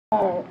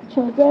our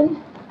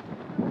children.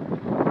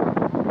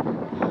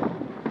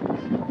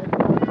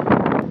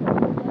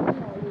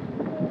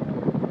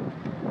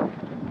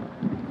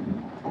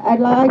 I'd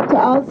like to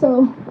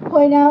also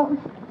point out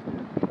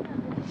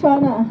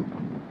Shauna.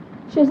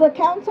 She's a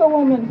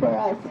councilwoman for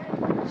us.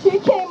 She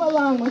came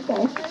along with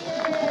us.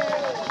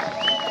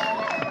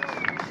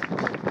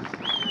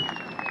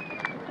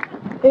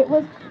 It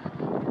was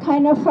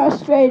kind of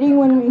frustrating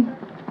when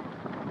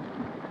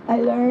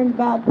I learned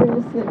about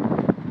this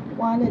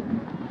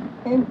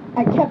and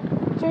I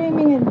kept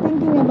dreaming and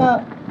thinking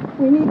about,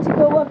 we need to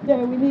go up there,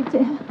 we need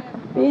to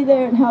be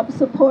there and help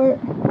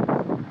support.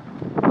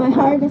 My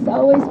heart has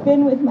always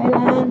been with my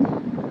land.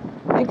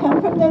 I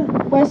come from the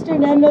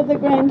western end of the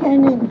Grand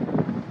Canyon.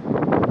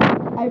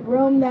 I've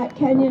roamed that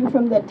canyon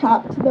from the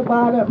top to the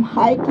bottom,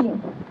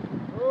 hiking,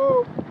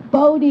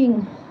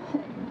 boating,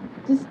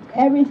 just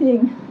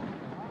everything.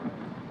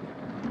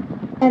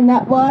 And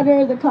that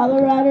water, the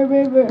Colorado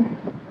River,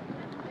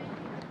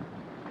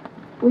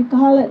 we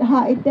call it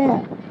high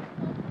depth.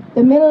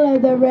 The middle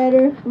of the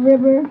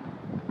river.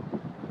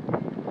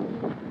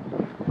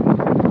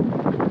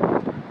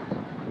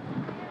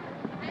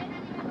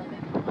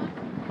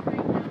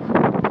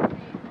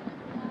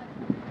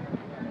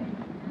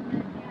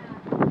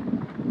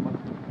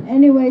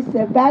 Anyways,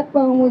 the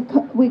backbone,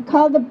 we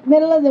call the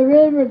middle of the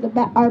river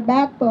our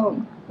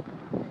backbone.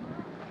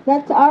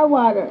 That's our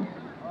water.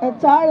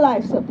 That's our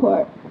life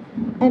support.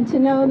 And to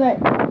know that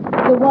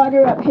the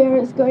water up here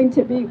is going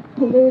to be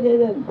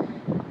polluted and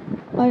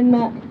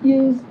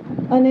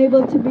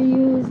unable to be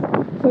used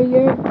for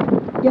your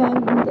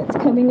young that's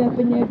coming up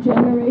in your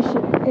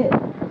generation.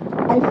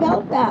 I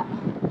felt that.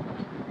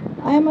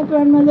 I am a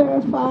grandmother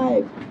of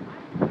 5.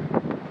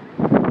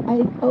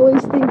 I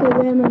always think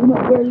of them and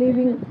what we're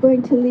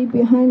going to leave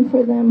behind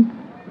for them.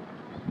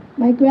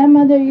 My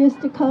grandmother used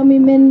to call me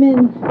Min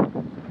Min.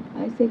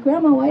 I say,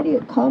 Grandma, why do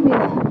you call me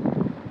that?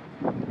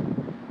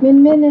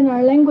 Min Min in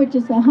our language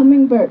is a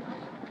hummingbird.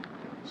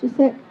 She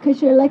said,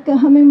 because you're like a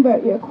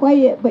hummingbird. You're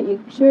quiet, but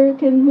you sure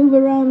can move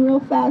around real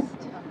fast.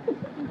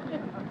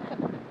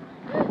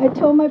 I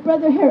told my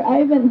brother here,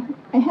 Ivan,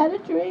 I had a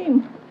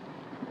dream.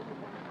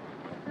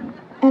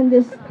 And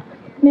this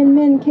Min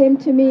Min came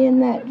to me in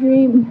that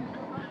dream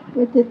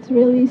with its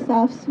really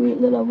soft,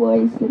 sweet little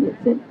voice. And it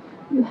said,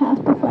 you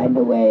have to find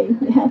a way.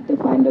 You have to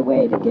find a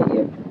way to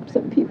get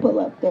some people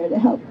up there to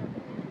help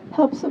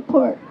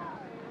support.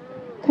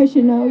 Because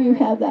you know you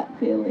have that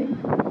feeling.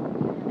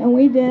 And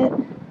we did.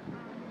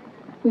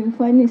 We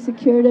finally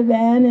secured a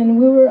van, and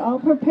we were all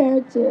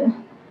prepared to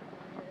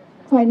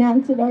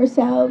finance it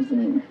ourselves,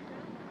 and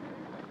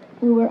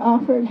we were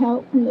offered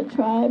help from the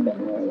tribe, and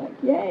we were like,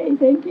 yay,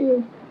 thank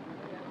you.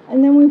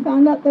 And then we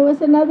found out there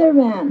was another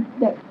van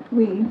that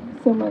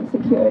someone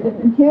secured,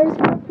 and here's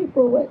more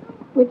people,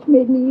 which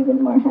made me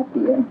even more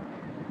happier.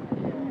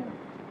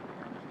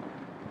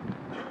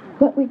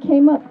 But we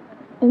came up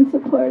in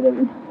support of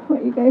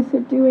what you guys are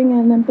doing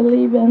and I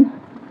believe in.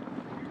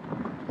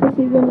 Because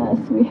even us,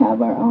 we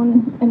have our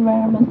own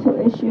environmental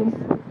issues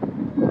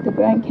with the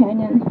Grand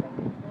Canyon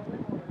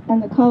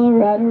and the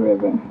Colorado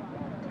River.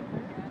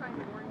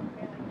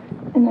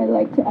 And I'd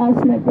like to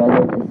ask my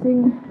brother to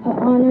sing an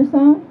honor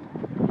song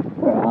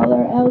for all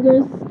our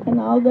elders and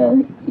all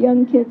the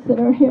young kids that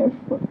are here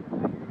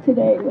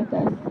today with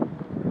us.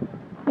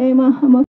 Hey, Ma,